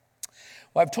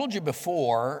Well, I've told you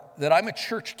before that I'm a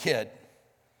church kid.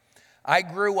 I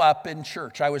grew up in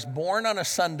church. I was born on a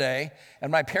Sunday,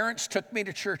 and my parents took me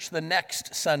to church the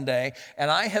next Sunday,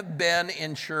 and I have been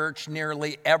in church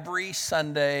nearly every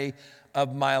Sunday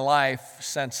of my life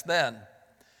since then.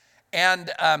 And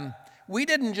we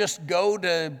didn't just go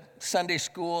to Sunday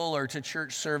school or to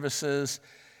church services.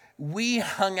 We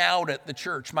hung out at the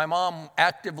church. My mom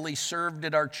actively served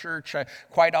at our church,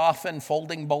 quite often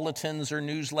folding bulletins or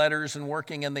newsletters and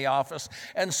working in the office.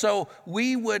 And so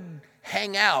we would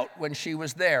hang out when she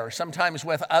was there, sometimes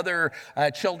with other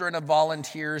children of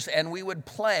volunteers, and we would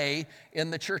play in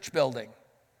the church building.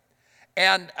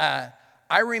 And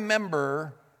I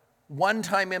remember one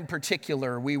time in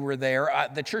particular, we were there.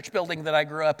 The church building that I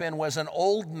grew up in was an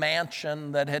old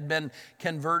mansion that had been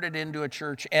converted into a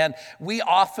church. And we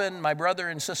often, my brother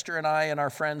and sister and I and our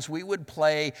friends, we would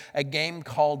play a game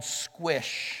called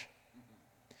Squish.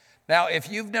 Now, if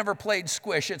you've never played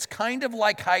Squish, it's kind of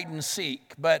like hide and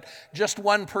seek, but just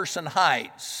one person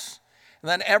hides. And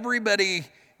then everybody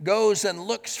goes and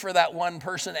looks for that one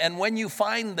person. And when you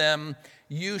find them,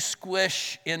 you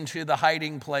squish into the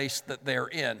hiding place that they're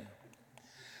in.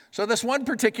 So this one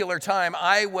particular time,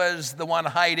 I was the one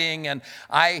hiding, and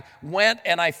I went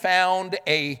and I found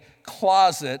a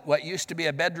closet, what used to be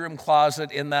a bedroom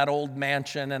closet in that old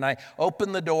mansion, and I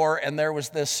opened the door, and there was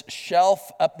this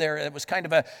shelf up there. It was kind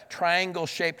of a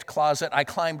triangle-shaped closet. I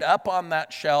climbed up on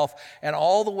that shelf and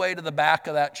all the way to the back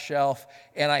of that shelf,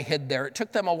 and I hid there. It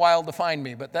took them a while to find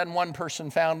me, but then one person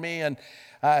found me, and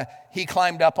he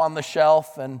climbed up on the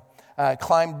shelf and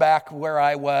climbed back where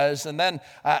I was. And then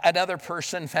another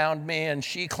person found me, and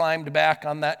she climbed back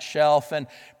on that shelf. And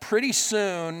pretty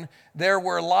soon, there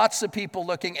were lots of people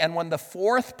looking. And when the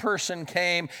fourth person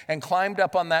came and climbed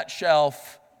up on that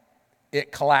shelf,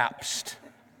 it collapsed.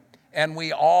 And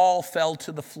we all fell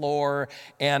to the floor,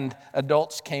 and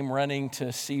adults came running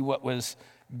to see what was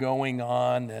going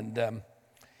on. And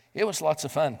it was lots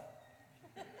of fun.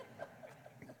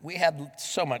 We had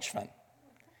so much fun.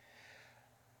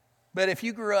 But if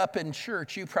you grew up in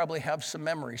church, you probably have some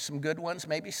memories, some good ones,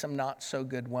 maybe some not so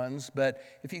good ones. But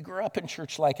if you grew up in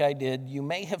church like I did, you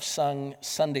may have sung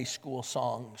Sunday school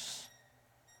songs.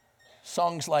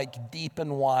 Songs like Deep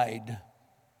and Wide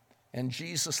and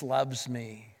Jesus Loves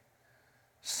Me.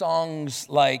 Songs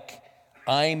like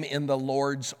I'm in the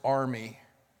Lord's Army.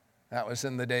 That was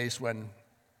in the days when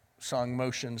song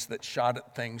motions that shot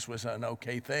at things was an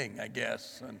okay thing, I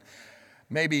guess. And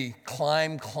maybe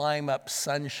Climb Up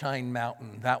Sunshine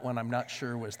Mountain. That one I'm not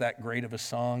sure was that great of a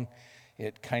song.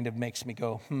 It kind of makes me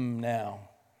go, now.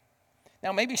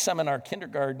 Now, maybe some in our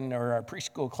kindergarten or our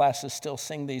preschool classes still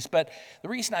sing these, but the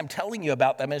reason I'm telling you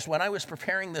about them is when I was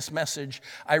preparing this message,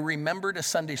 I remembered a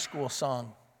Sunday school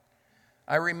song.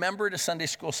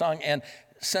 And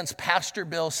since Pastor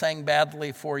Bill sang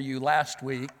badly for you last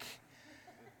week,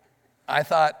 I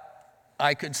thought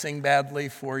I could sing badly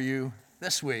for you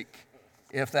this week,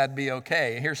 if that'd be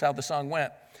okay. Here's how the song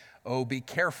went. Oh, be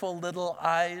careful, little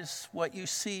eyes, what you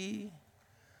see.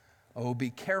 Oh, be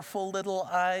careful, little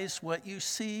eyes, what you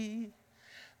see.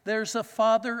 There's a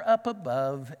Father up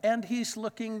above, and he's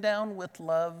looking down with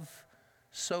love.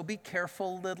 So be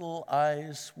careful, little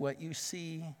eyes, what you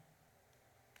see.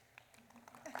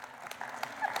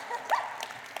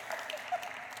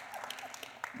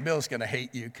 Bill's going to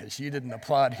hate you because you didn't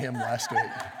applaud him last week.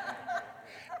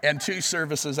 And 2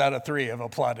 services out of 3 have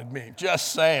applauded me.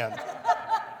 Just saying.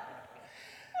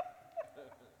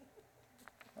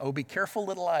 Oh, be careful,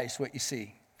 little eyes, what you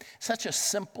see. Such a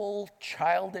simple,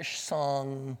 childish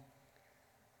song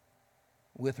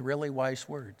with really wise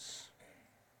words.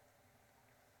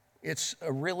 It's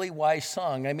a really wise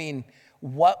song. I mean,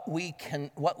 what we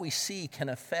see can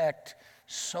affect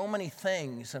so many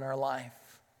things in our life.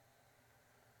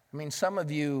 I mean, some of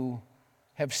you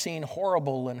have seen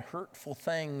horrible and hurtful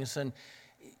things, and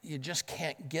you just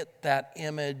can't get that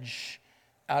image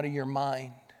out of your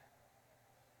mind.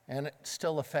 And it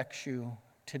still affects you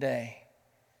today.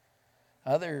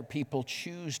 Other people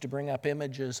choose to bring up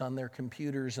images on their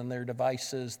computers and their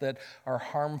devices that are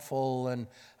harmful and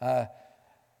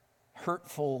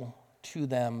hurtful to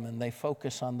them, and they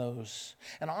focus on those.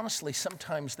 And honestly,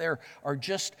 sometimes there are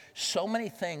just so many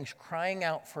things crying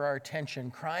out for our attention,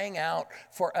 crying out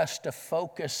for us to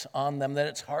focus on them, that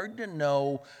it's hard to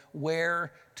know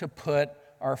where to put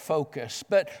our focus.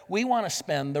 But we want to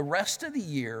spend the rest of the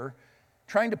year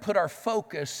trying to put our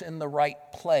focus in the right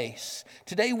place.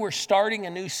 Today we're starting a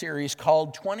new series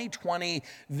called 2020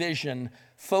 Vision,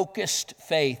 Focused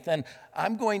Faith. And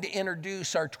I'm going to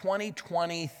introduce our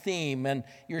 2020 theme. And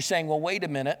you're saying, well, wait a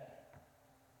minute.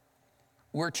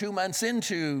 We're 2 months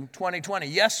into 2020.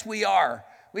 Yes, we are.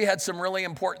 We had some really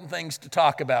important things to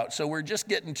talk about, so we're just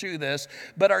getting to this.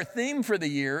 But our theme for the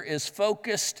year is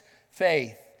focused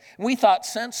faith. We thought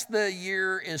since the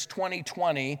year is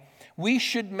 2020, we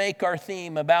should make our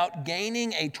theme about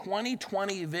gaining a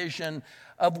 2020 vision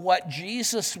of what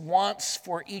Jesus wants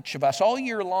for each of us. All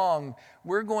year long,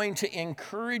 we're going to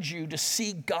encourage you to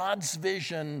see God's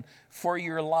vision for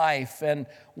your life and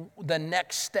the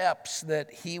next steps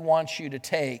that He wants you to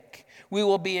take. We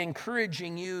will be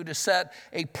encouraging you to set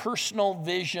a personal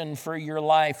vision for your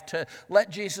life, to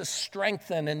let Jesus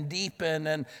strengthen and deepen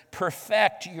and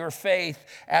perfect your faith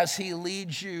as He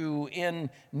leads you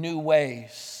in new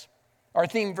ways. Our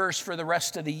theme verse for the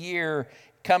rest of the year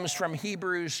comes from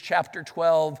Hebrews chapter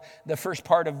 12, the first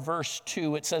part of verse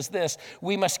 2. It says this: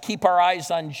 "We must keep our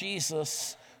eyes on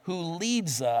Jesus, who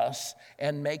leads us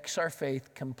and makes our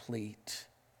faith complete."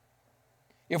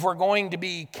 If we're going to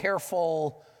be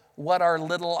careful what our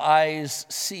little eyes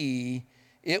see,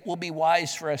 it will be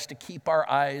wise for us to keep our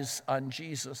eyes on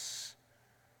Jesus,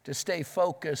 to stay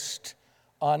focused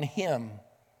on Him.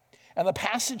 And the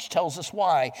passage tells us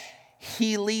why.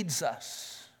 He leads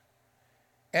us.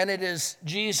 And it is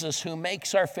Jesus who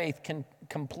makes our faith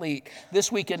complete.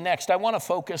 This week and next, I want to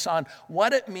focus on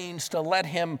what it means to let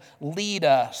Him lead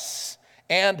us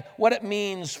and what it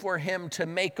means for Him to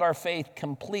make our faith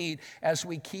complete as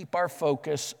we keep our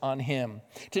focus on Him.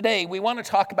 Today, we want to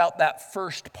talk about that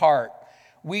first part.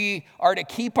 We are to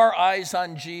keep our eyes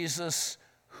on Jesus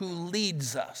who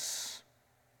leads us.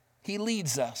 He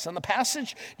leads us. And the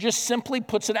passage just simply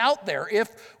puts it out there.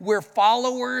 If we're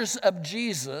followers of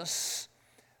Jesus,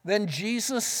 then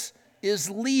Jesus is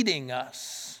leading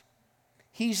us.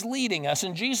 He's leading us.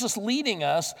 And Jesus leading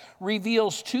us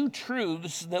reveals two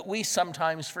truths that we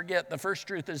sometimes forget. The first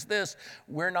truth is this: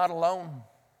 we're not alone.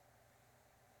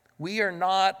 We are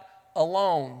not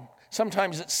alone.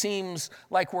 Sometimes it seems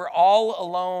like we're all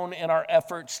alone in our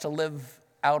efforts to live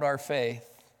out our faith.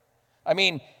 I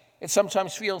mean, it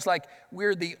sometimes feels like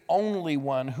we're the only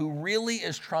one who really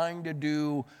is trying to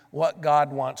do what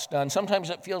God wants done. Sometimes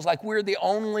it feels like we're the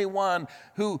only one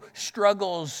who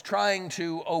struggles trying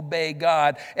to obey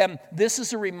God. And this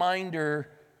is a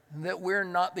reminder that we're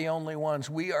not the only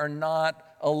ones. We are not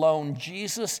alone.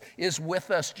 Jesus is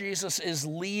with us. Jesus is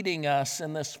leading us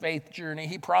in this faith journey.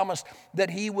 He promised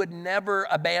that He would never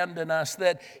abandon us,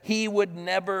 that He would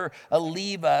never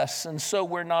leave us, and so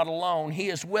we're not alone. He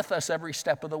is with us every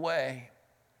step of the way.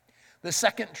 The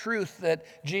second truth that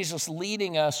Jesus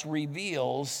leading us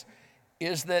reveals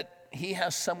is that He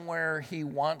has somewhere He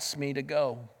wants me to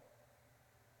go.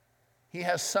 He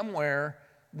has somewhere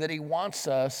that He wants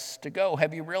us to go.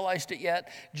 Have you realized it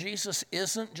yet? Jesus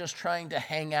isn't just trying to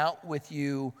hang out with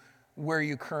you where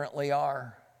you currently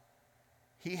are.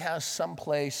 He has some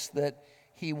place that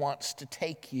He wants to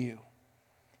take you.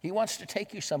 He wants to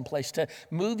take you someplace, to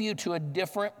move you to a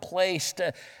different place,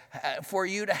 for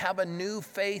you to have a new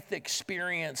faith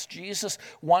experience. Jesus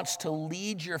wants to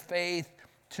lead your faith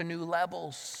to new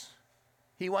levels.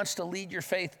 He wants to lead your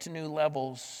faith to new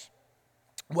levels.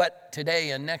 What today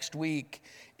and next week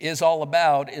is all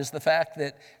about is the fact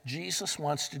that Jesus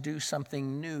wants to do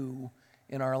something new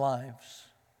in our lives.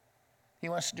 He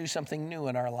wants to do something new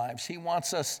in our lives. He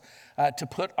wants us to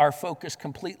put our focus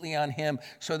completely on Him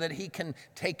so that He can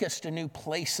take us to new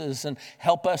places and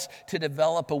help us to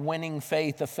develop a winning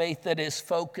faith, a faith that is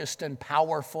focused and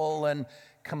powerful and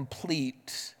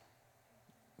complete.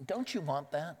 Don't you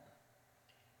want that?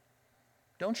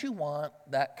 Don't you want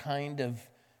that kind of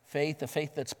faith, a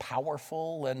faith that's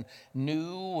powerful and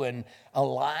new and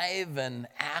alive and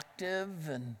active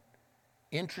and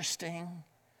interesting?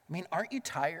 I mean, aren't you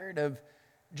tired of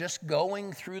just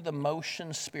going through the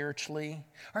motions spiritually?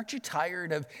 Aren't you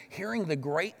tired of hearing the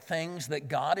great things that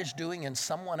God is doing in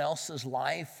someone else's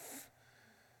life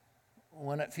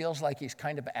when it feels like He's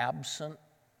kind of absent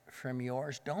from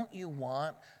yours? Don't you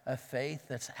want a faith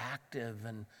that's active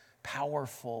and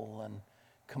powerful and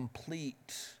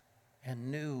complete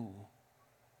and new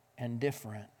and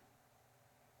different?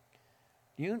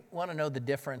 Do you want to know the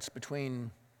difference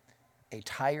between a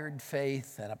tired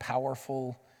faith and a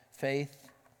powerful faith?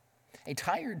 A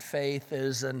tired faith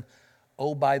is an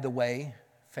oh, by the way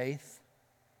faith.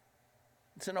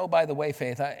 It's an oh, by the way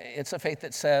faith. It's a faith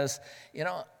that says,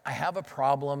 I have a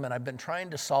problem and I've been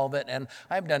trying to solve it and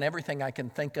I've done everything I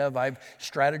can think of. I've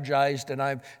strategized and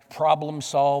I've problem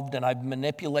solved and I've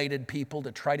manipulated people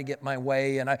to try to get my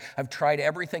way and I've tried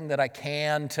everything that I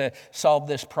can to solve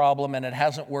this problem and it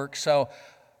hasn't worked. So,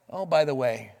 oh, by the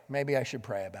way, maybe I should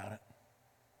pray about it.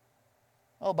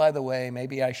 Oh, by the way,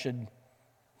 maybe I should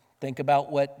think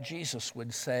about what Jesus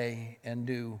would say and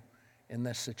do in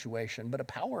this situation. But a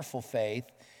powerful faith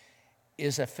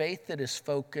is a faith that is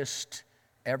focused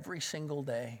every single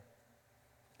day,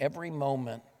 every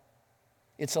moment.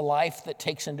 It's a life that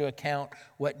takes into account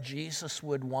what Jesus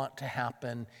would want to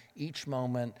happen each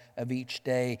moment of each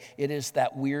day. It is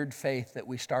that weird faith that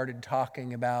we started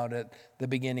talking about at the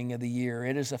beginning of the year.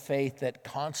 It is a faith that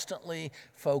constantly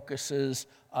focuses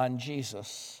on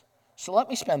Jesus. So let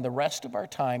me spend the rest of our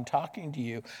time talking to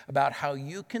you about how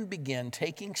you can begin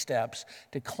taking steps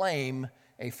to claim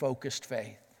a focused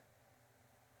faith.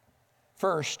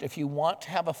 First, if you want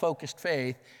to have a focused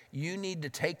faith, you need to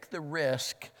take the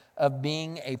risk of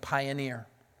being a pioneer.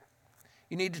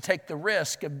 You need to take the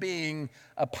risk of being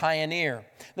a pioneer.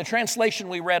 The translation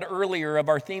we read earlier of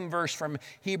our theme verse from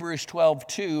Hebrews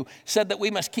 12:2 said that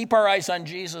we must keep our eyes on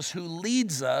Jesus who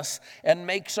leads us and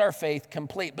makes our faith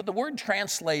complete. But the word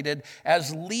translated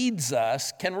as leads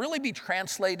us can really be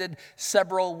translated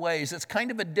several ways. It's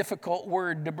kind of a difficult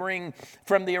word to bring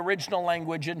from the original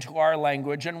language into our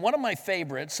language. And one of my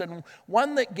favorites, and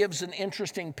one that gives an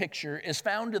interesting picture, is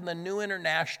found in the New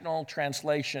International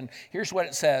Translation. Here's what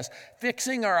it says: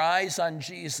 fixing our eyes on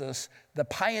Jesus, the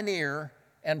pioneer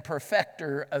and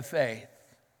perfecter of faith.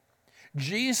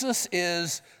 Jesus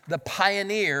is the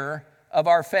pioneer of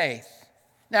our faith.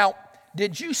 Now,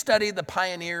 did you study the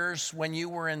pioneers when you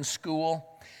were in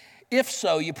school? If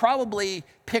so, you probably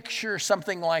picture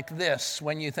something like this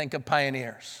when you think of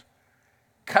pioneers.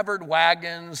 Covered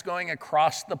wagons going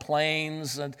across the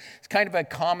plains. And it's kind of a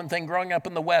common thing. Growing up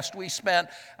in the West, we spent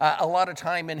a lot of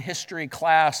time in history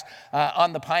class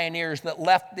on the pioneers that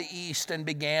left the East and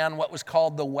began what was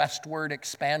called the westward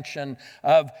expansion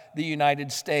of the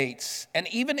United States. And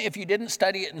even if you didn't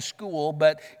study it in school,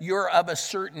 but you're of a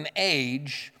certain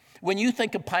age, when you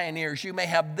think of pioneers, you may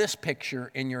have this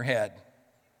picture in your head.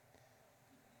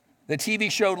 The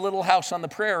TV show Little House on the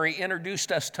Prairie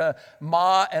introduced us to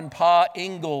Ma and Pa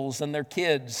Ingalls and their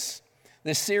kids.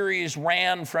 The series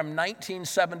ran from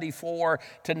 1974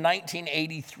 to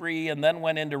 1983 and then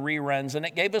went into reruns. And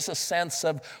it gave us a sense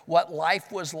of what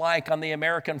life was like on the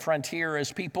American frontier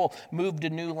as people moved to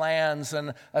new lands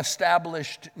and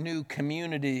established new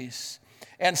communities.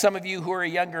 And some of you who are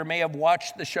younger may have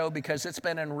watched the show because it's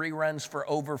been in reruns for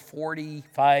over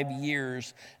 45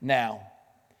 years now.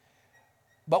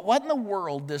 But what in the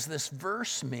world does this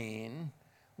verse mean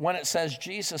when it says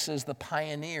Jesus is the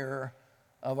pioneer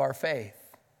of our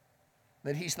faith?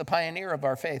 That he's the pioneer of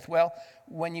our faith? Well,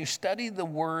 when you study the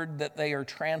word that they are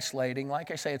translating,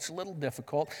 like I say, it's a little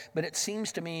difficult, but it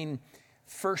seems to mean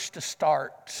first to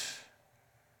start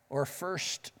or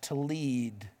first to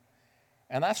lead.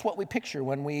 And that's what we picture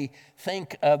when we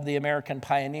think of the American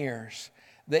pioneers.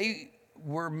 They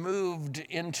were moved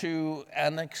into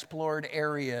unexplored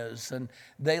areas, and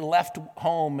they left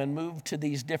home and moved to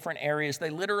these different areas.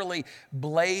 They literally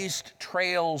blazed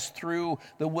trails through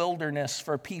the wilderness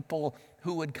for people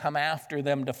who would come after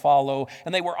them to follow.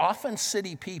 And they were often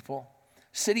city people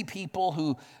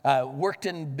who worked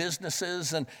in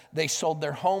businesses, and they sold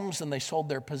their homes and they sold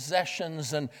their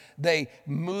possessions, and they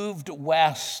moved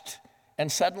west.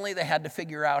 And suddenly they had to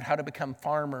figure out how to become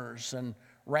farmers and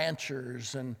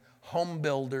ranchers and home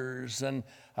builders and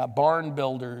barn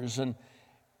builders. And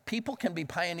people can be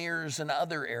pioneers in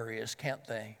other areas, can't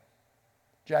they?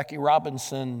 Jackie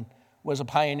Robinson was a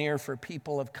pioneer for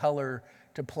people of color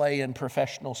to play in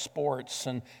professional sports,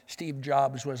 and Steve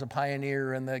Jobs was a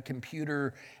pioneer in the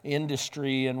computer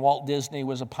industry, and Walt Disney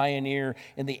was a pioneer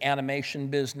in the animation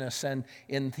business and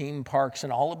in theme parks,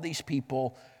 and all of these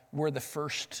people were the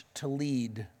first to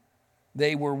lead.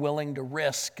 They were willing to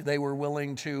risk. They were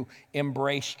willing to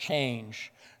embrace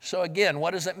change. So again,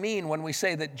 what does it mean when we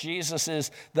say that Jesus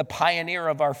is the pioneer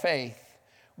of our faith?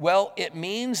 Well, it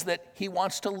means that he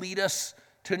wants to lead us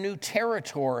to new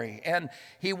territory, and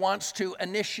he wants to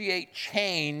initiate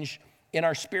change in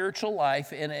our spiritual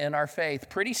life and in our faith.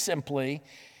 Pretty simply,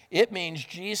 it means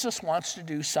Jesus wants to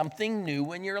do something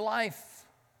new in your life.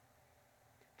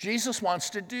 Jesus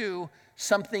wants to do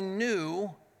something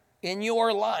new in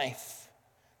your life.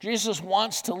 Jesus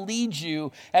wants to lead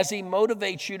you as he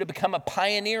motivates you to become a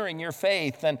pioneer in your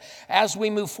faith. And as we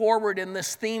move forward in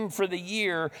this theme for the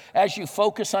year, as you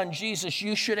focus on Jesus,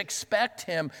 you should expect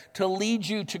him to lead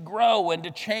you to grow and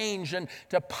to change and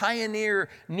to pioneer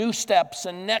new steps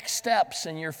and next steps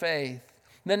in your faith.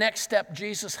 The next step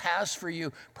Jesus has for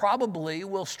you probably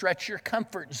will stretch your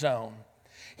comfort zone.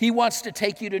 He wants to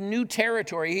take you to new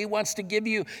territory. He wants to give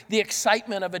you the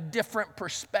excitement of a different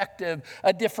perspective,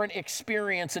 a different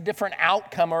experience, a different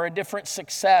outcome, or a different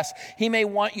success. He may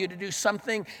want you to do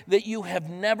something that you have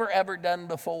never, ever done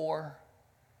before.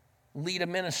 Lead a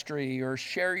ministry or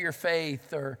share your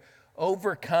faith or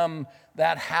overcome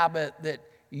that habit that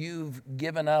you've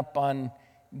given up on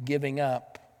giving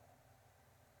up.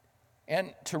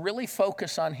 And to really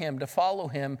focus on him, to follow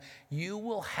him, you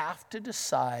will have to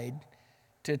decide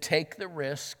to take the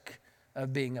risk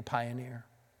of being a pioneer.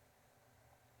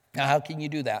 Now, how can you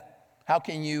do that? How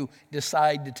can you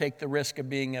decide to take the risk of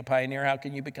being a pioneer? How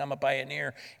can you become a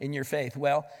pioneer in your faith?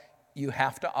 Well, you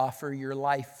have to offer your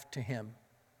life to him.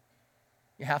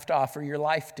 You have to offer your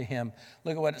life to him.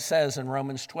 Look at what it says in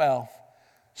Romans 12.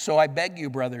 So I beg you,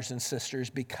 brothers and sisters,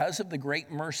 because of the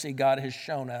great mercy God has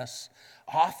shown us,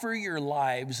 offer your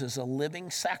lives as a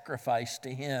living sacrifice to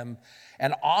him,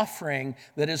 an offering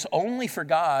that is only for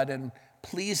God and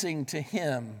pleasing to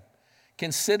him.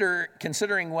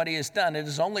 Considering what he has done, it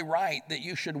is only right that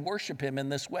you should worship him in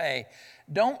this way.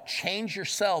 Don't change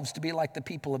yourselves to be like the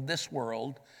people of this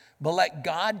world, but let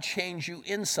God change you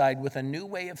inside with a new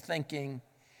way of thinking.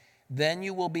 Then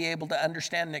you will be able to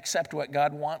understand and accept what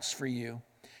God wants for you.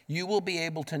 You will be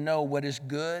able to know what is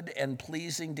good and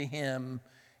pleasing to him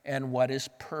and what is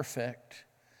perfect.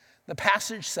 The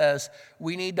passage says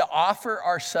we need to offer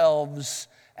ourselves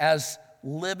as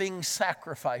living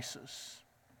sacrifices.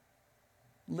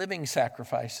 Living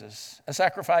sacrifices. A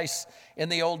sacrifice in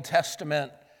the Old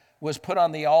Testament was put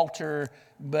on the altar,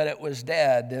 but it was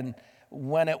dead. And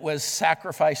when it was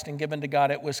sacrificed and given to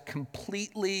God, it was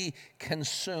completely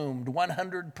consumed.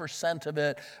 100% of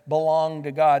it belonged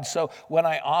to God. So when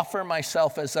I offer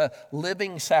myself as a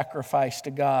living sacrifice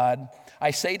to God,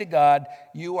 I say to God,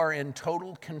 you are in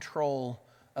total control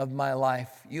of my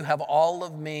life. You have all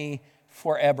of me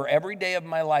forever. Every day of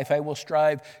my life, I will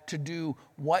strive to do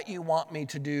what you want me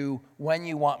to do, when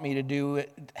you want me to do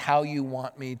it, how you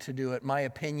want me to do it. My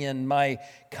opinion, my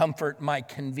comfort, my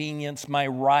convenience, my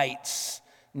rights,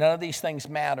 none of these things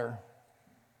matter.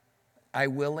 I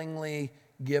willingly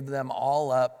give them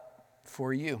all up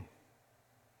for you.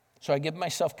 So I give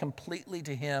myself completely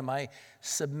to him. I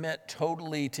submit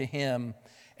totally to him.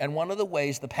 And one of the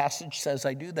ways the passage says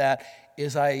I do that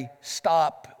is I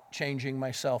stop changing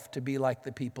myself to be like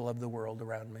the people of the world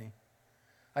around me.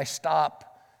 I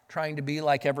stop trying to be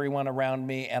like everyone around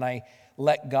me, and I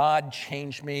let God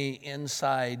change me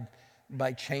inside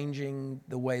by changing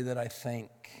the way that I think.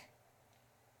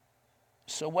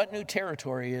 So what new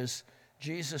territory is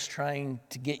Jesus trying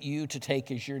to get you to take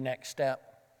as your next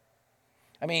step?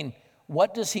 I mean,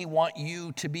 what does he want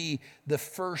you to be the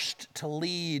first to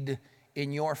lead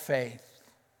in your faith?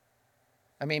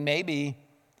 I mean, maybe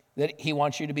that he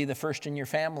wants you to be the first in your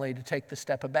family to take the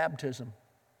step of baptism.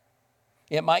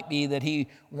 It might be that he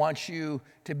wants you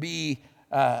to be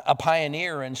a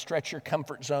pioneer and stretch your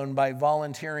comfort zone by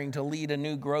volunteering to lead a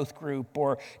new growth group,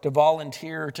 or to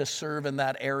volunteer to serve in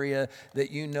that area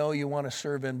that you know you want to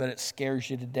serve in, but it scares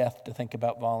you to death to think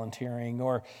about volunteering.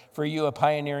 Or for you, a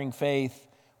pioneering faith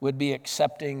would be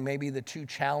accepting maybe the 2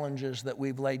 challenges that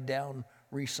we've laid down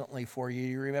recently for you.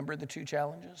 You remember the 2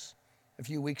 challenges? A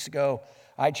few weeks ago,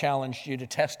 I challenged you to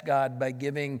test God by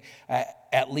giving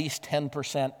at least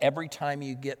 10% every time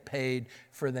you get paid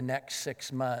for the next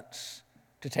 6 months.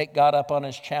 To take God up on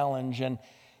his challenge, and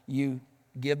you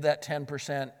give that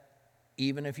 10%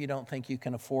 even if you don't think you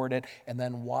can afford it, and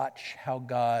then watch how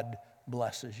God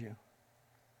blesses you.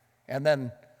 And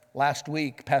then last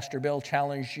week, Pastor Bill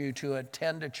challenged you to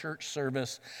attend a church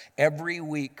service every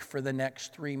week for the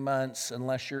next 3 months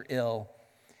unless you're ill.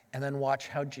 And then watch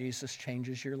how Jesus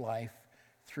changes your life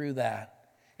through that.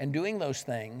 And doing those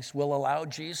things will allow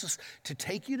Jesus to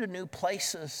take you to new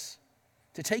places,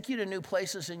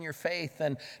 in your faith,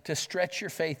 and to stretch your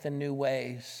faith in new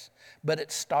ways. But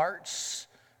it starts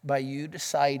by you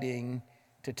deciding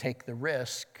to take the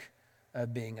risk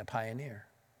of being a pioneer.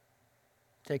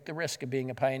 Take the risk of being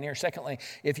a pioneer. Secondly,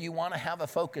 if you want to have a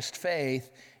focused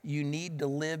faith, you need to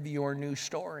live your new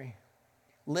story.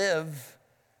 Live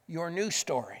your new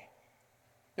story.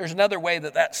 There's another way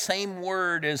that same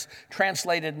word is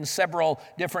translated in several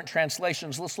different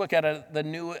translations. Let's look at the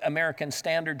New American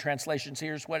Standard translations.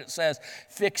 Here's what it says: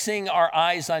 fixing our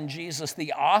eyes on Jesus,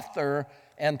 the author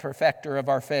and perfecter of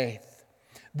our faith.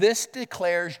 This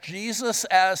declares Jesus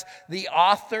as the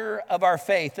author of our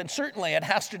faith. And certainly it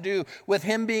has to do with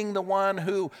him being the one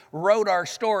who wrote our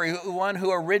story, the one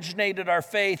who originated our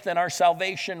faith and our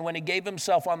salvation when he gave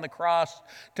himself on the cross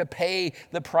to pay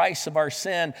the price of our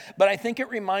sin. But I think it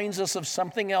reminds us of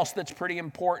something else that's pretty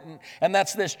important, and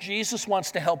that's this: Jesus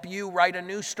wants to help you write a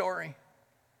new story.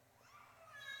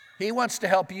 He wants to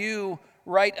help you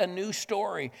write a new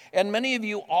story. And many of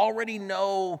you already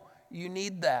know you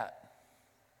need that.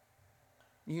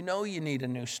 You know you need a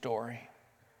new story.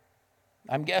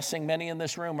 I'm guessing many in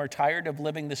this room are tired of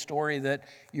living the story that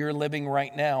you're living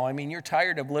right now. I mean, you're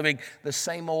tired of living the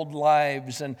same old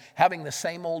lives and having the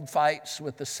same old fights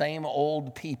with the same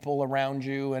old people around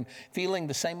you and feeling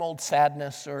the same old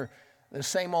sadness or the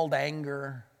same old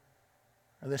anger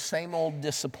or the same old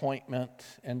disappointment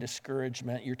and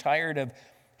discouragement. You're tired of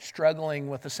struggling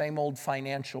with the same old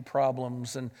financial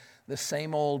problems and the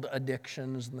same old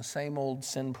addictions and the same old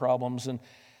sin problems. And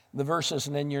the verse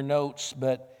isn't in your notes,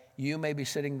 but you may be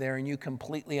sitting there and you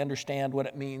completely understand what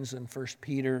it means in 1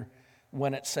 Peter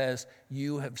when it says,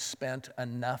 you have spent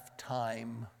enough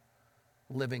time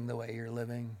living the way you're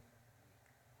living.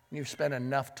 You've spent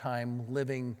enough time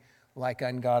living like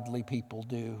ungodly people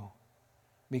do.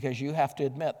 Because you have to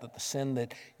admit that the sin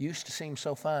that used to seem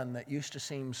so fun, that used to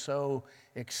seem so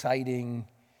exciting,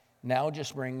 now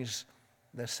just brings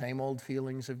the same old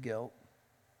feelings of guilt,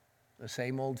 the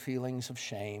same old feelings of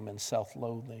shame and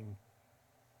self-loathing.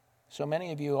 So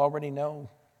many of you already know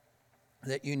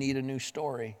that you need a new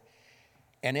story.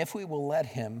 And if we will let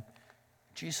him,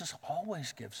 Jesus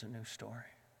always gives a new story.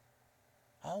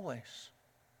 Always.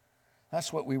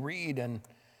 That's what we read in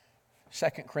 2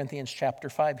 Corinthians chapter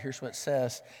 5. Here's what it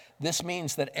says. This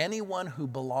means that anyone who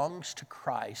belongs to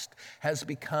Christ has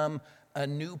become a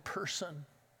new person.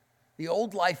 The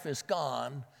old life is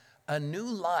gone. A new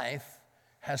life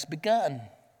has begun.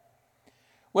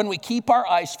 When we keep our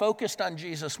eyes focused on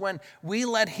Jesus, when we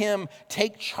let him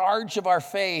take charge of our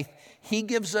faith, he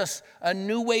gives us a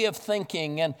new way of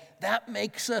thinking, and that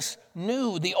makes us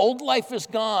new. The old life is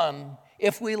gone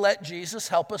if we let Jesus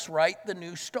help us write the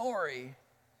new story.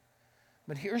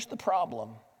 But here's the problem.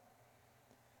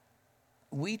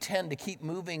 We tend to keep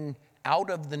moving out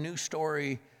of the new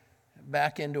story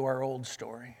back into our old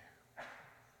story.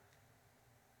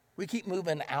 We keep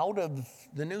moving out of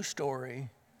the new story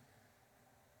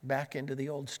back into the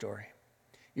old story.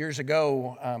 Years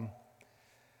ago,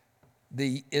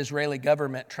 the Israeli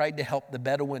government tried to help the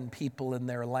Bedouin people in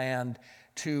their land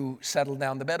to settle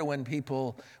down. The Bedouin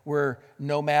people were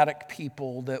nomadic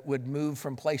people that would move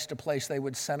from place to place. They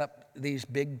would set up these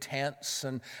big tents,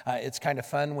 and it's kind of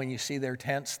fun when you see their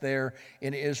tents there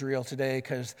in Israel today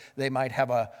because they might have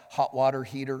a hot water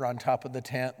heater on top of the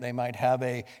tent. They might have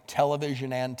a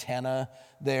television antenna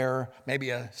there, maybe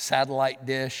a satellite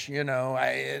dish,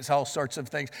 it's all sorts of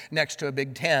things next to a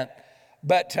big tent.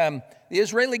 But the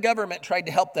Israeli government tried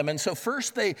to help them. And so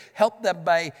first they helped them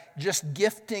by just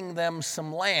gifting them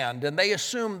some land. And they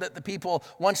assumed that the people,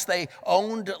 once they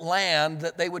owned land,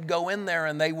 that they would go in there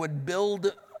and they would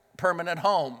build permanent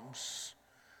homes.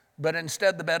 But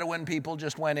instead the Bedouin people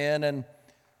just went in and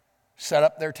set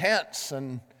up their tents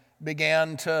and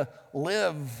began to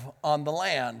live on the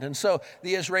land. And so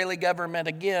the Israeli government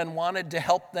again wanted to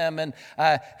help them and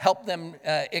help them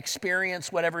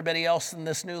experience what everybody else in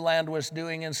this new land was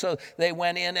doing. And so they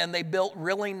went in and they built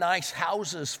really nice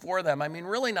houses for them. I mean,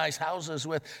 really nice houses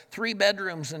with 3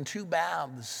 bedrooms and 2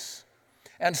 baths.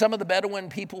 And some of the Bedouin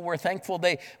people were thankful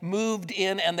they moved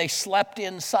in and they slept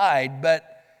inside,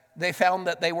 but they found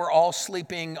that they were all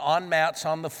sleeping on mats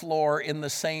on the floor in the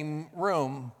same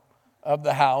room of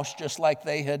the house, just like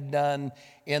they had done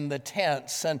in the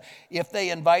tents. And if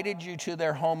they invited you to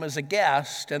their home as a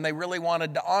guest and they really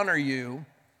wanted to honor you,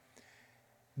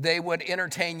 they would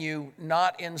entertain you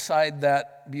not inside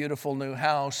that beautiful new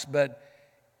house, but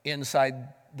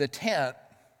inside the tent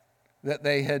that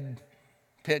they had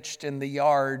pitched in the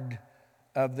yard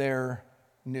of their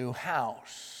new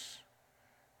house.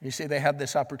 You see, they had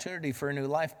this opportunity for a new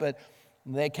life, but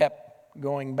they kept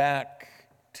going back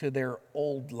to their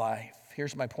old life.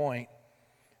 Here's my point.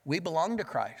 We belong to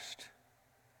Christ,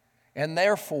 and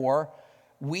therefore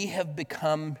we have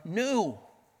become new.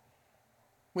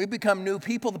 We've become new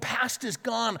people. The past is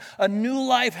gone. A new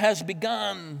life has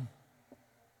begun.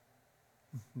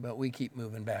 But we keep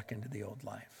moving back into the old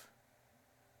life.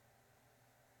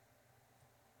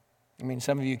 I mean,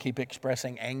 some of you keep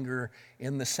expressing anger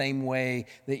in the same way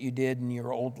that you did in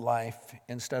your old life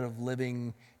instead of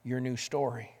living your new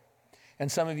story.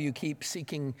 And some of you keep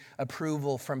seeking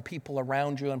approval from people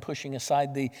around you and pushing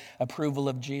aside the approval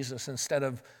of Jesus instead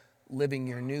of living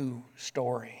your new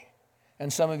story.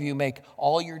 And some of you make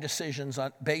all your decisions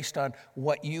based on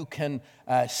what you can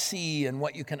see and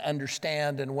what you can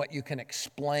understand and what you can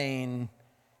explain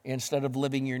instead of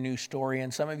living your new story.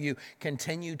 And some of you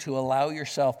continue to allow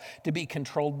yourself to be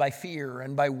controlled by fear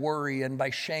and by worry and by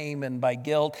shame and by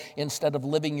guilt instead of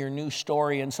living your new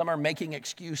story. And some are making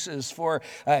excuses for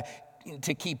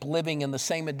to keep living in the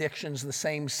same addictions, the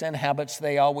same sin habits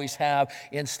they always have,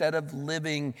 instead of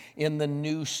living in the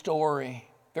new story.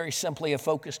 Very simply, a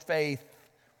focused faith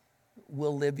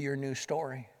will live your new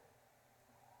story.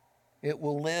 It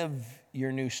will live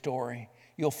your new story.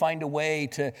 You'll find a way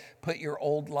to put your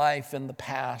old life in the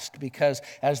past because,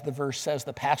 as the verse says,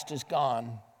 the past is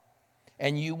gone.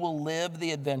 And you will live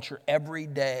the adventure every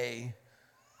day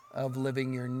of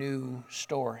living your new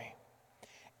story.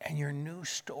 And your new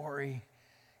story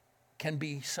can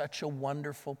be such a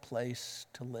wonderful place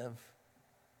to live.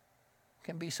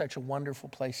 Can be such a wonderful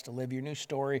place to live. Your new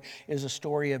story is a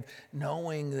story of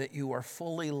knowing that you are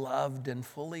fully loved and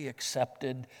fully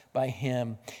accepted by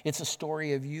Him. It's a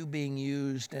story of you being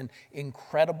used in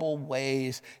incredible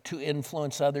ways to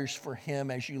influence others for Him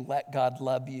as you let God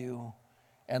love you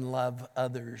and love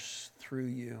others through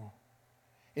you.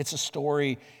 It's a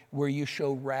story where you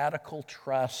show radical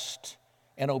trust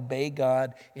and obey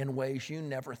God in ways you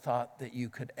never thought that you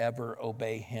could ever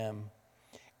obey Him.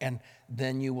 And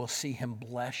then you will see Him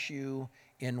bless you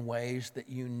in ways that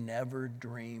you never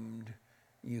dreamed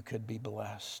you could be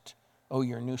blessed. Oh,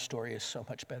 your new story is so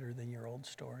much better than your old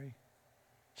story.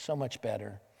 So much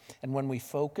better. And when we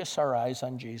focus our eyes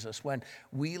on Jesus, when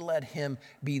we let Him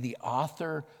be the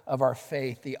author of our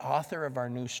faith, the author of our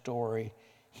new story,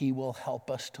 He will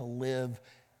help us to live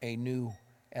a new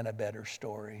and a better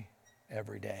story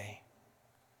every day.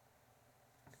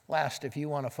 Last, if you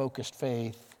want a focused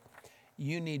faith,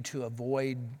 you need to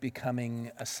avoid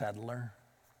becoming a settler.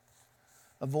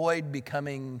 Avoid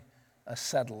becoming a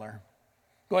settler.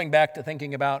 Going back to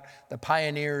thinking about the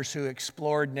pioneers who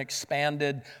explored and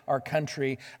expanded our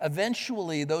country,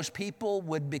 eventually those people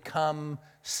would become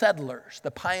settlers.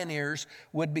 The pioneers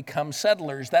would become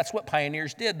settlers. That's what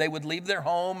pioneers did. They would leave their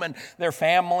home and their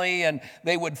family, and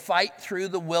they would fight through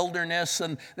the wilderness,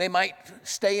 and they might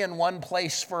stay in one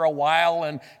place for a while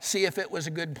and see if it was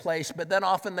a good place, but then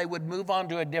often they would move on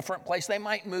to a different place. They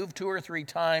might move 2 or 3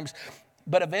 times,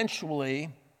 but eventually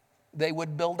they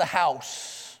would build a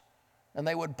house. And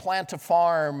they would plant a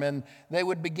farm, and they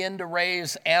would begin to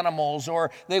raise animals,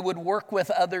 or they would work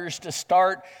with others to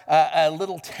start a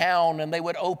little town, and they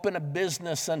would open a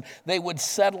business, and they would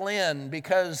settle in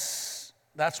because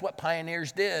that's what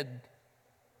pioneers did.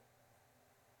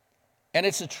 And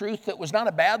it's a truth that was not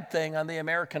a bad thing on the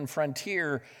American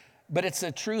frontier, but it's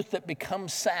a truth that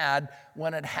becomes sad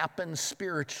when it happens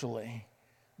spiritually.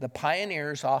 The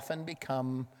pioneers often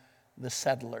become the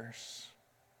settlers.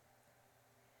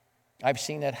 I've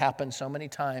seen it happen so many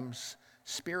times.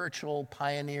 Spiritual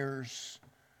pioneers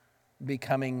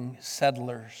becoming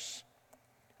settlers.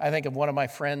 I think of one of my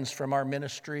friends from our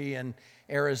ministry in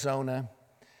Arizona.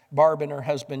 Barb and her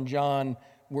husband John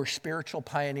were spiritual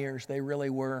pioneers. They really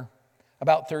were.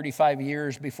 About 35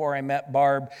 years before I met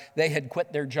Barb, they had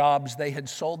quit their jobs, they had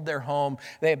sold their home,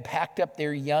 they had packed up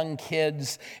their young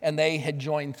kids, and they had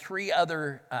joined 3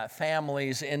 other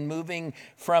families in moving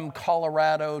from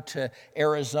Colorado to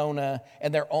Arizona.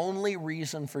 And their only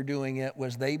reason for doing it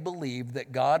was they believed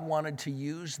that God wanted to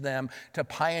use them to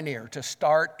pioneer, to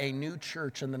start a new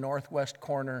church in the northwest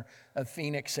corner of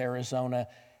Phoenix, Arizona.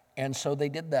 And so they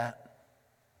did that.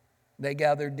 They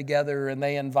gathered together and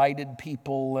they invited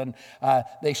people, and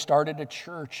they started a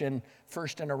church, and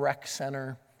first in a rec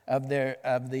center of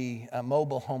the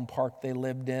mobile home park they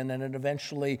lived in, and it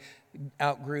eventually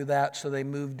outgrew that, so they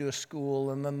moved to a school,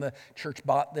 and then the church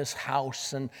bought this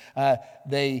house, and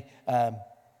they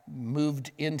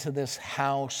moved into this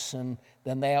house, and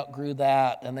then they outgrew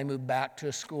that, and they moved back to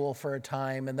a school for a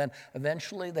time, and then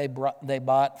eventually they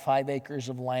bought 5 acres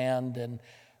of land, and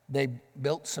they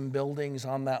built some buildings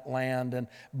on that land, and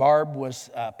Barb was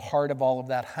part of all of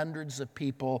that. Hundreds of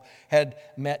people had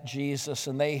met Jesus,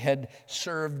 and they had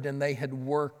served, and they had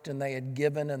worked, and they had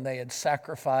given, and they had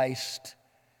sacrificed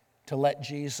to let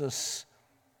Jesus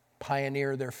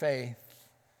pioneer their faith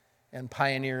and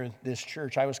pioneer this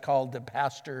church. I was called to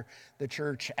pastor the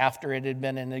church after it had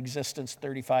been in existence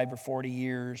 35 or 40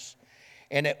 years,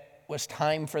 and it was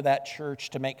time for that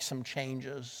church to make some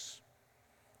changes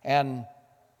and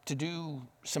to do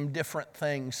some different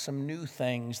things, some new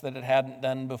things that it hadn't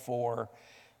done before,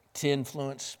 to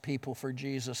influence people for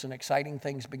Jesus. And exciting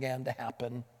things began to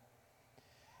happen.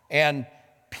 And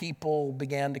people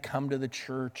began to come to the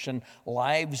church, and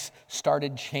lives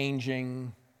started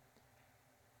changing.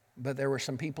 But there were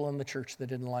some people in the church that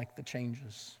didn't like the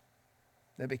changes.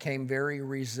 They became very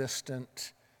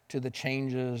resistant to the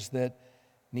changes that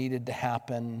needed to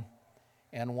happen.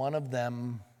 And one of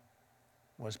them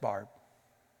was Barb.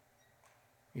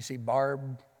 You see,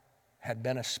 Barb had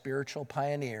been a spiritual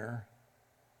pioneer,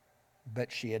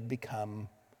 but she had become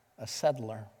a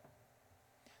settler.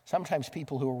 Sometimes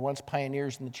people who were once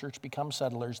pioneers in the church become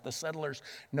settlers. The settlers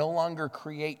no longer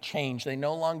create change. They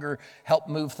no longer help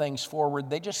move things forward.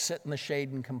 They just sit in the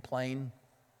shade and complain.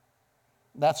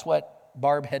 That's what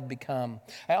Barb had become.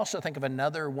 I also think of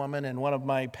another woman in one of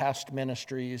my past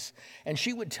ministries, and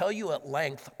she would tell you at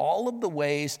length all of the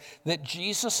ways that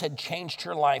Jesus had changed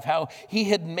her life, how he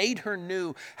had made her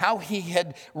new, how he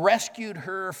had rescued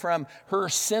her from her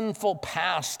sinful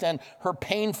past and her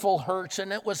painful hurts.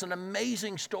 And it was an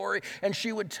amazing story. And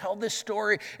she would tell this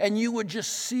story, and you would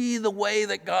just see the way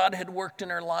that God had worked in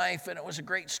her life, and it was a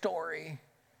great story.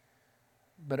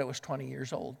 But it was 20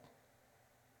 years old.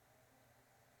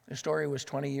 The story was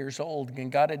 20 years old,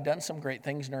 and God had done some great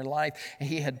things in her life.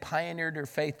 He had pioneered her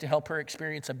faith to help her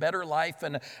experience a better life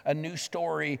and a new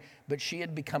story, but she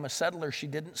had become a settler. She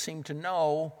didn't seem to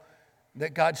know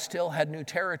that God still had new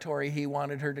territory he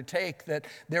wanted her to take, that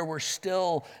there were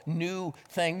still new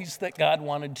things that God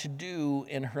wanted to do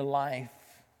in her life.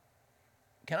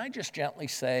 Can I just gently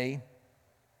say,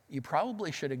 you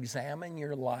probably should examine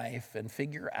your life and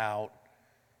figure out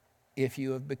if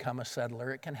you have become a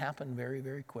settler. It can happen very,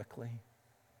 very quickly.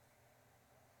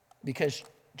 Because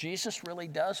Jesus really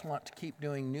does want to keep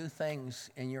doing new things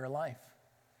in your life.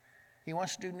 He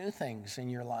wants to do new things in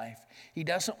your life. He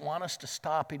doesn't want us to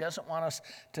stop. He doesn't want us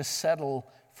to settle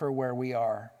for where we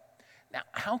are. Now,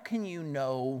 how can you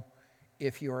know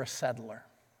if you're a settler?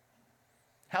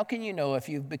 How can you know if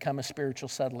you've become a spiritual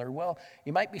settler? Well,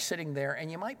 you might be sitting there and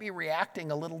you might be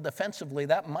reacting a little defensively.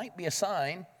 That might be a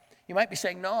sign. You might be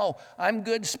saying, no, I'm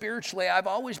good spiritually. I've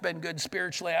always been good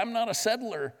spiritually. I'm not a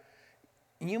settler.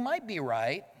 You might be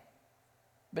right,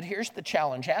 but here's the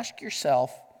challenge. Ask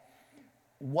yourself,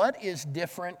 what is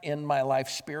different in my life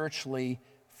spiritually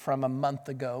from a month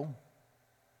ago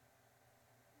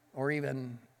or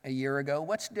even a year ago?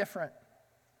 What's different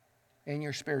in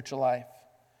your spiritual life?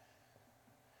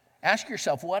 Ask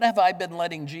yourself, what have I been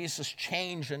letting Jesus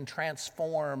change and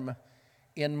transform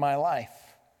in my life?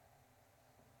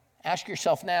 Ask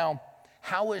yourself now,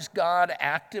 how is God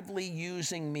actively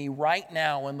using me right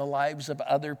now in the lives of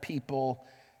other people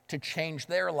to change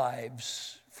their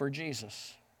lives for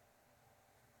Jesus?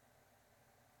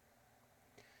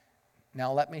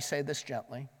 Now, let me say this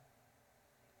gently.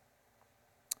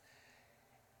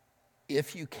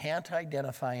 If you can't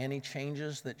identify any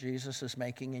changes that Jesus is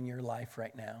making in your life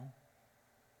right now,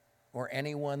 or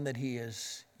anyone that he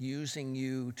is using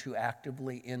you to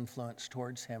actively influence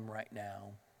towards him right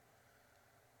now,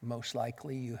 most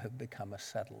likely you have become a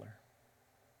settler.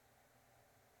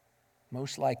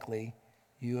 Most likely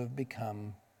you have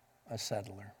become a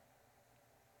settler.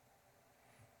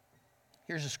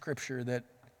 Here's a scripture that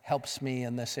helps me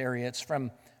in this area. It's from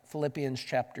Philippians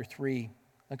chapter 3.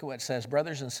 Look at what it says.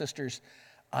 Brothers and sisters,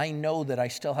 I know that I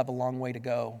still have a long way to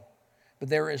go, but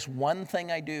there is one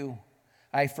thing I do.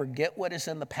 I forget what is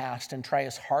in the past and try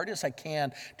as hard as I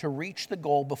can to reach the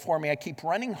goal before me. I keep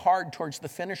running hard towards the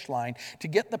finish line to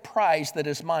get the prize that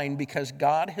is mine because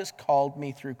God has called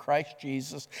me through Christ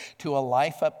Jesus to a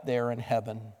life up there in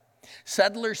heaven.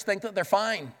 Settlers think that they're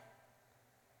fine.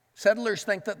 Settlers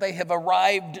think that they have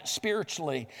arrived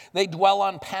spiritually. They dwell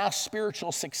on past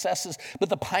spiritual successes. But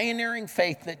the pioneering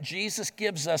faith that Jesus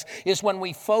gives us is when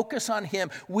we focus on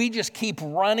him, we just keep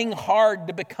running hard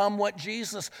to become what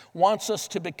Jesus wants us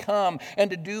to become and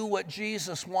to do what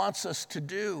Jesus wants us to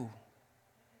do.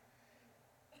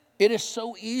 It is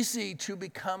so easy to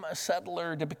become a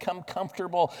settler, to become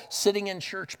comfortable sitting in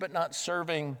church but not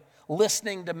serving,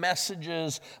 listening to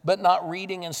messages, but not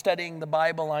reading and studying the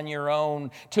Bible on your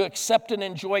own, to accept and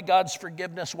enjoy God's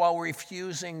forgiveness while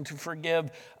refusing to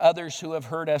forgive others who have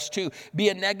hurt us, to be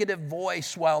a negative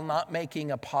voice while not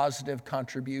making a positive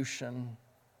contribution.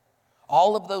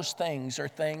 All of those things are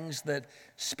things that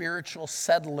spiritual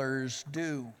settlers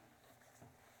do.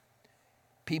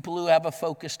 People who have a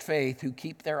focused faith, who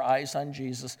keep their eyes on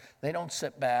Jesus, they don't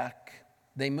sit back,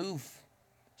 they move.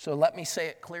 So let me say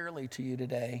it clearly to you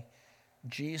today.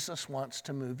 Jesus wants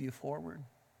to move you forward.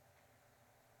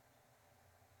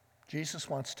 Jesus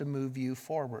wants to move you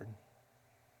forward.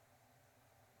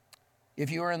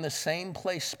 If you are in the same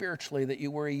place spiritually that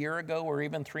you were a year ago or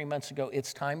even 3 months ago,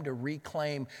 it's time to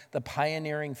reclaim the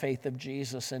pioneering faith of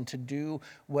Jesus and to do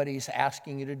what he's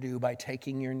asking you to do by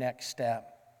taking your next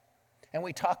step. And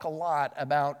we talk a lot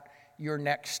about your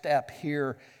next step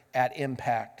here at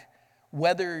Impact.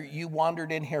 Whether you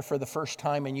wandered in here for the first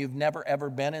time and you've never ever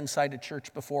been inside a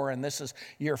church before and this is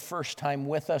your first time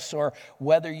with us, or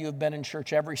whether you've been in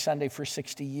church every Sunday for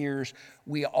 60 years,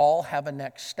 we all have a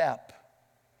next step.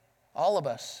 All of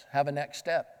us have a next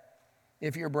step.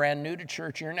 If you're brand new to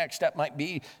church, your next step might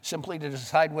be simply to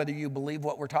decide whether you believe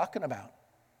what we're talking about,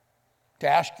 to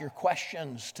ask your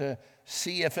questions, to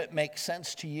see if it makes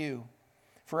sense to you.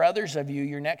 For others of you,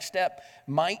 your next step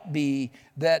might be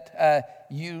that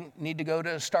you need to go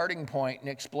to a Starting Point and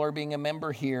explore being a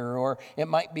member here, or it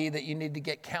might be that you need to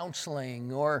get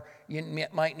counseling, or you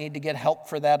might need to get help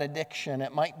for that addiction.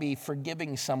 It might be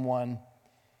forgiving someone.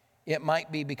 It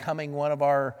might be becoming one of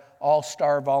our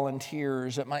all-star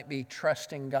volunteers. It might be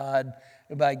trusting God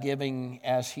by giving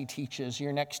as He teaches.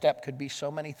 Your next step could be so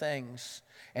many things,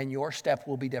 and your step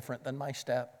will be different than my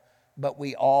step, but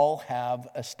we all have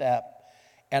a step.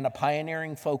 And a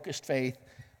pioneering, focused faith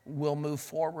will move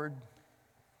forward.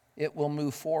 It will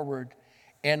move forward.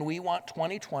 And we want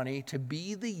 2020 to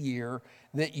be the year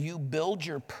that you build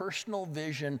your personal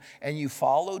vision and you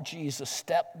follow Jesus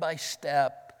step by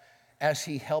step as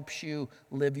He helps you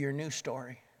live your new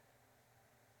story.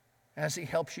 As He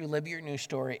helps you live your new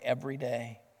story every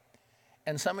day.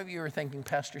 And some of you are thinking,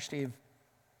 Pastor Steve,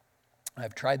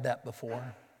 I've tried that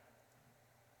before.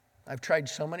 I've tried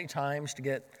so many times to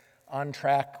get on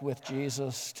track with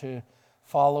Jesus, to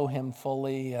follow Him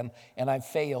fully, and I've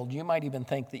failed. You might even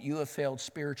think that you have failed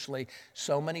spiritually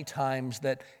so many times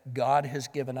that God has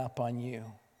given up on you,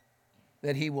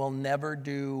 that He will never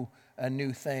do a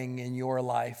new thing in your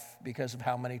life because of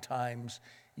how many times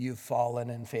you've fallen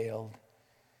and failed.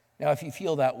 Now, if you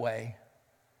feel that way,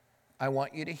 I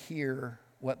want you to hear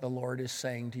what the Lord is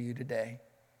saying to you today.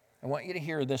 I want you to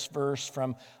hear this verse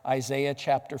from Isaiah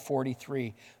chapter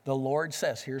 43. The Lord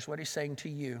says, here's what He's saying to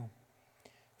you: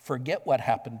 forget what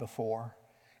happened before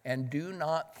and do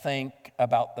not think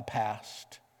about the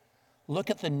past. Look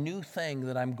at the new thing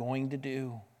that I'm going to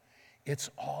do.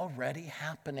 It's already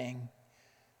happening.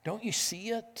 Don't you see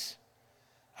it?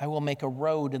 I will make a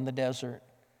road in the desert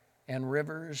and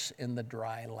rivers in the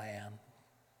dry land.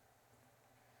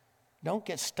 Don't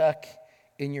get stuck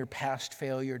in your past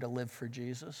failure to live for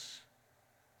Jesus.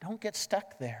 Don't get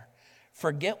stuck there.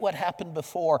 Forget what happened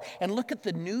before and look at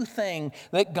the new thing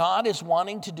that God is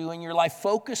wanting to do in your life.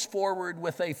 Focus forward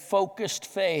with a focused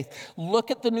faith. Look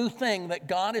at the new thing that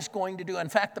God is going to do. In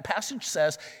fact, the passage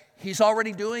says He's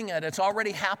already doing it. It's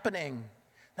already happening.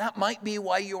 That might be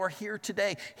why you're here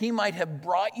today. He might have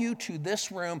brought you to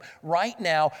this room right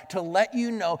now to let you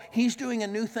know He's doing a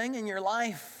new thing in your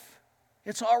life.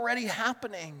 It's already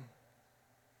happening.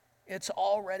 It's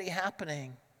already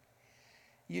happening.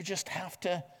 You just have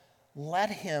to let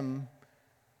Him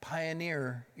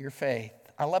pioneer your faith.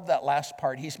 I love that last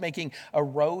part. He's making a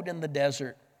road in the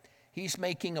desert. He's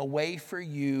making a way for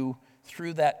you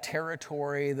through that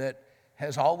territory that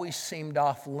has always seemed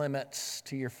off limits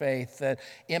to your faith, that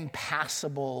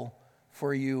impassable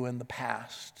for you in the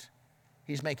past.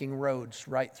 He's making roads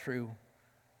right through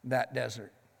that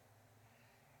desert.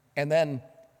 And then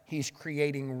He's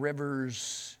creating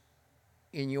rivers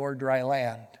in your dry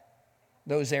land,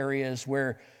 those areas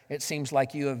where it seems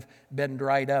like you have been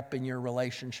dried up in your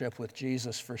relationship with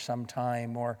Jesus for some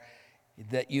time, or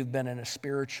that you've been in a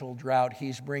spiritual drought.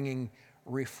 He's bringing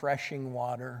refreshing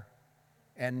water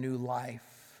and new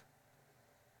life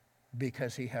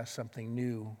because He has something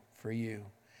new for you.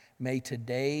 May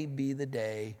today be the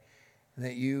day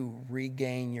that you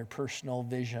regain your personal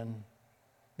vision,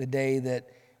 the day that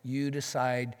you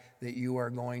decide that you are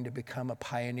going to become a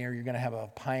pioneer. You're going to have a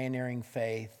pioneering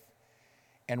faith.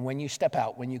 And when you step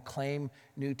out, when you claim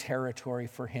new territory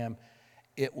for Him,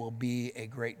 it will be a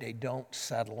great day. Don't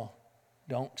settle.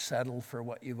 Don't settle for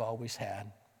what you've always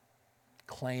had.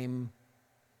 Claim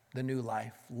the new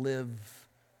life. Live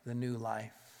the new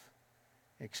life.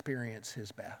 Experience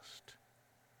His best.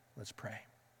 Let's pray.